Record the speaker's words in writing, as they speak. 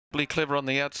Simply Clever on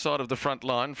the outside of the front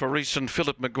line for Reese and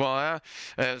Philip Maguire,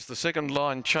 as the second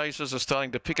line chasers are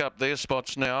starting to pick up their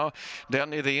spots now.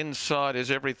 Down near the inside is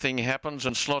Everything Happens,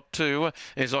 and slot 2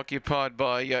 is occupied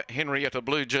by Henrietta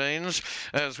Blue Jeans.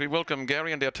 As we welcome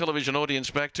Gary and our television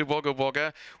audience back to Wagga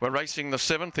Wagga, we're racing the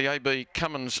 7th, the AB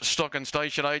Cummins Stock and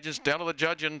Station Agents. Down to the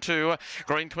judge in 2.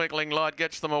 Green Twinkling Light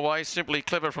gets them away. Simply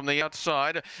Clever from the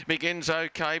outside begins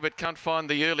okay, but can't find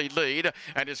the early lead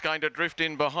and is going to drift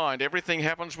in behind. Everything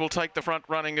Happens will take the front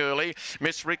running early.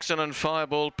 Miss Rickson and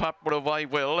Fireball Pup were away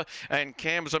well, and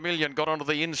Cam's A Million got onto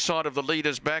the inside of the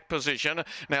leader's back position.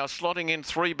 Now slotting in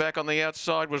 3 back on the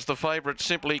outside was the favourite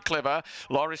Simply Clever.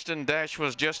 Lauriston Dash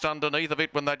was just underneath of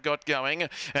it when that got going,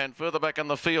 and further back in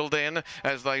the field then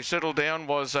as they settled down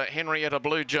was Henrietta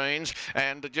Blue Jeans,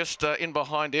 and just in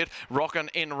behind it Rockin'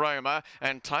 in Roma,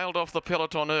 and tailed off the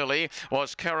peloton early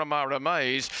was Caramara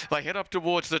Maze. They head up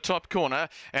towards the top corner,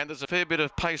 and there's a fair bit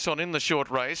of pace on in the short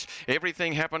race.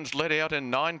 Everything Happens led out in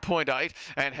 9.8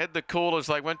 and had the call as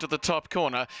they went to the top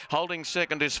corner. Holding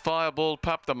second is Fireball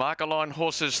Pup. The marker line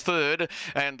horse is third,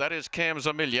 and that is Cam's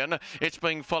A Million. It's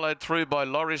being followed through by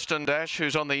Lauriston Dash,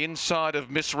 who's on the inside of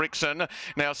Miss Rickson.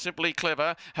 Now Simply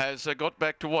Clever has got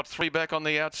back to 3 back on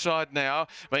the outside now,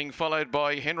 being followed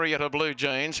by Henrietta Blue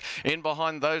Jeans. In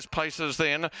behind those paces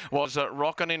then was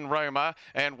Rockin' in Roma,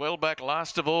 and well back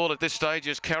last of all at this stage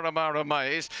is Caramara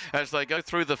Maze as they go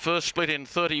through the first split in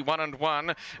 31 and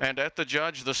 1, and at the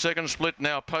judge the second split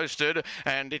now posted,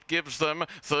 and it gives them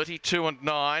 32 and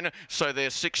 9, so they're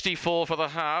 64 for the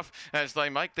half as they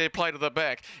make their play to the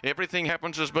back. Everything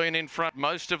Happens has been in front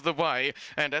most of the way,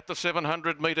 and at the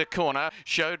 700 metre corner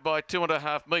showed by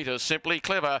 2.5 metres. Simply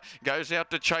Clever goes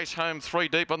out to chase home 3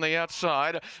 deep on the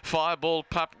outside. Fireball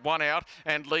Pup 1 out,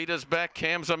 and leaders back.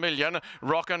 Cam's A Million,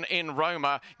 Rockin' in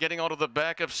Roma getting onto the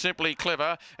back of Simply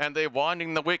Clever, and they're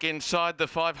winding the wick inside the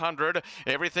 500.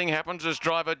 Everything Happens as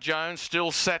driver Jones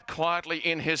still sat quietly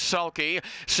in his sulky.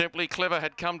 Simply Clever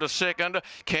had come to second.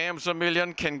 Cam's A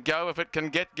Million can go if it can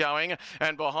get going,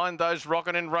 and behind those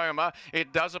Rockin' in Roma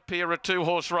it does appear a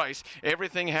 2-horse race.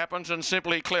 Everything Happens and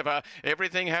Simply Clever.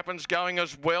 Everything Happens going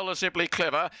as well as Simply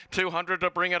Clever. 200 to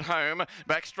bring it home.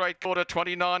 Back straight quarter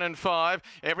 29 and 5.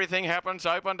 Everything Happens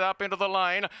opened up into the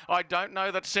lane. I don't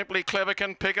know that Simply Clever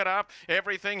can pick it up.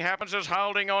 Everything Happens is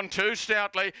holding on too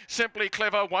stoutly. Simply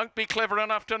Clever won't be clever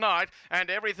enough tonight, and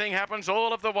Everything Happens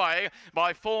all of the way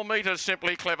by 4 metres.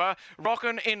 Simply Clever.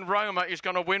 Rockin' in Roma is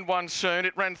going to win one soon.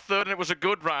 It ran third and it was a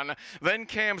good run. Then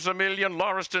Cam's A Million,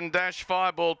 Lauriston Dash,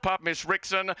 Fireball Pup, Miss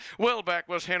Rickson. Well back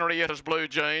was Henrietta's Blue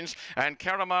Jeans, and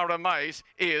Caramara Maze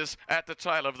is at the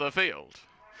tail of the field.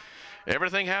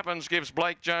 Everything Happens gives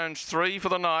Blake Jones 3 for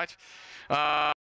the night.